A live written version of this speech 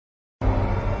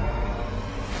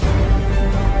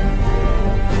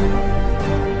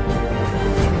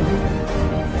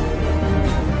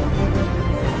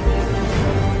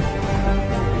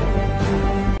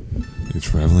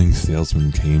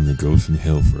salesman came to Goshen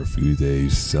Hill for a few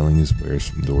days, selling his wares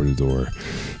from door to door.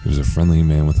 He was a friendly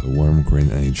man with a warm grin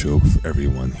and a joke for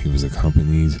everyone. He was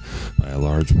accompanied by a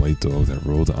large white dog that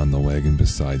rolled on the wagon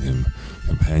beside him,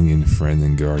 companion, friend,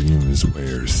 and guardian of his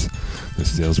wares. The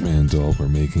salesman and dog were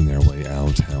making their way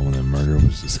out of town when a murder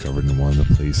was discovered in one of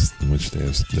the places in which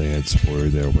they had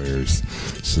spoiled their wares.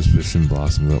 Suspicion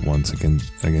blossomed at once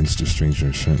against the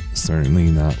stranger. Certainly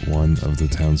not one of the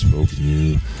townsfolk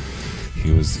knew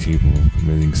he was capable of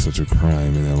committing such a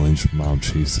crime, and a lynch mob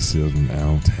chased the salesman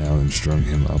out of town and strung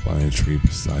him up on a tree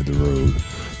beside the road.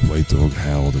 The white dog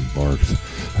howled and barked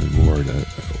and roared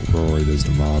as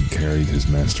the mob carried his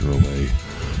master away.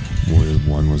 More than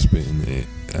one was bitten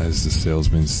as the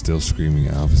salesman, still screaming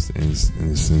out of his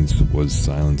innocence, was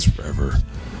silenced forever.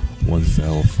 One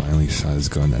fellow finally shot his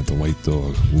gun at the white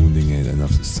dog, wounding it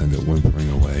enough to send it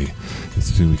whimpering away. It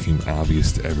soon became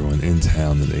obvious to everyone in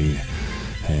town that they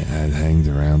had hanged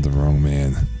around the wrong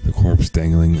man. The corpse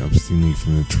dangling obscenely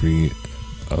from the tree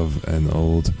of an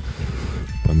old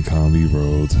Buncombe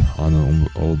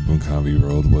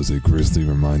Road was a grisly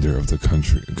reminder of the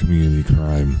community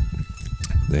crime.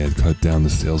 They had cut down the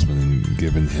salesman and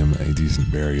given him a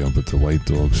decent burial, but the white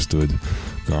dog stood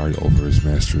guard over his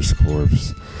master's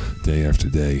corpse day after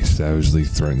day, savagely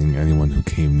threatening anyone who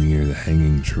came near the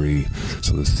hanging tree.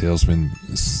 So the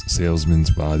salesman's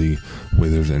body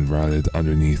withered and rotted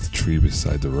underneath the tree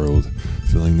beside the road,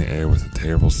 filling the air with a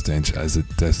terrible stench as it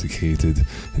desiccated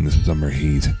in the summer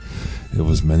heat. It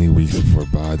was many weeks before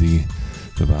the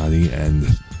body and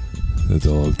the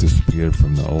dog disappeared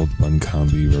from the old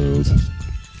Buncombe Road.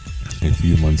 A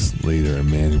few months later, a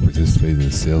man who participated in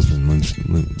the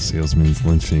salesman's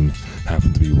lynching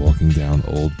happened to be walking down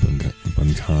Old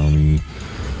Buncombe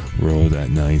Road at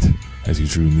night. As he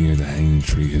drew near the hanging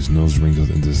tree, his nose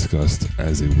wrinkled in disgust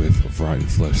as a whiff of rotten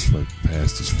flesh swept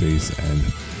past his face and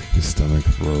his stomach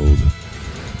rolled.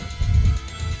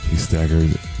 He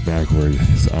staggered backward,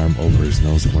 his arm over his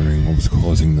nose, wondering what was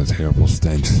causing the terrible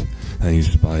stench. Then he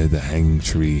spied the hanging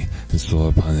tree and saw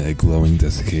upon it a glowing,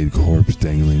 desiccated corpse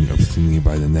dangling obscenely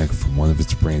by the neck from one of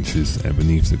its branches, and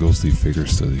beneath the ghostly figure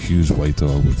stood a huge white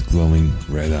dog with glowing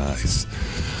red eyes.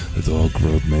 The dog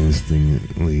growled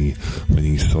menacingly when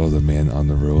he saw the man on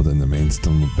the road, and the man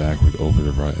stumbled backward over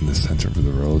the rut in the center of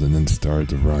the road and then started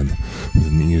to run. With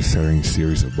an ear-shattering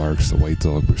series of barks, the white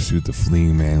dog pursued the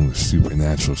fleeing man with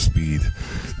supernatural speed.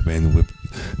 The man whipped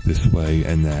this way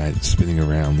and that, spinning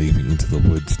around, leaping into the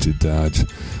woods to dodge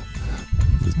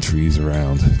the trees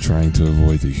around, trying to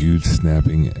avoid the huge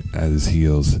snapping at his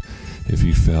heels. If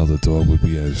he fell, the dog would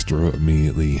be at his throat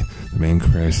immediately. The man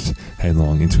crashed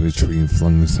headlong into a tree and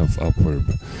flung himself upward.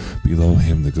 Below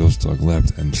him, the ghost dog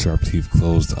leapt, and sharp teeth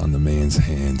closed on the man's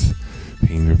hands.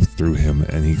 Pain ripped through him,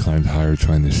 and he climbed higher,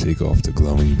 trying to shake off the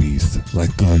glowing beast.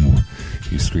 "Let go!"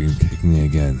 he screamed, kicking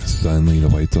again. Suddenly, the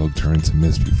white dog turned to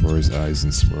mist before his eyes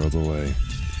and swirled away.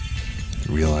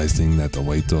 Realizing that the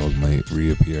white dog might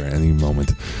reappear at any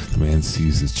moment, the man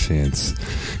seized his chance.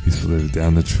 He slithered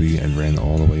down the tree and ran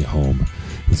all the way home.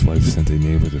 His wife sent a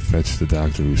neighbor to fetch the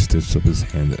doctor, who stitched up his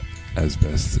hand as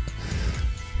best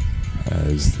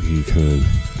as he could.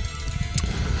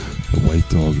 The white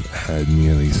dog had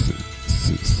nearly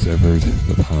severed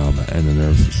the palm, and the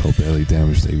nerves were so badly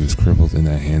damaged that he was crippled in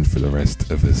that hand for the rest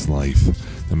of his life.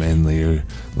 The man later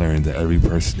learned that every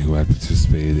person who had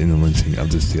participated in the lynching of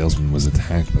the salesman was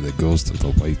attacked by the ghost of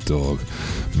the white dog.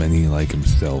 Many, like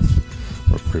himself,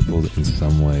 were crippled in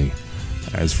some way.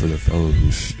 As for the fellow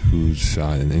who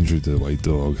shot and injured the white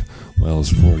dog, well,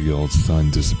 his 4-year-old son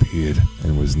disappeared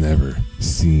and was never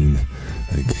seen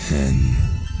again.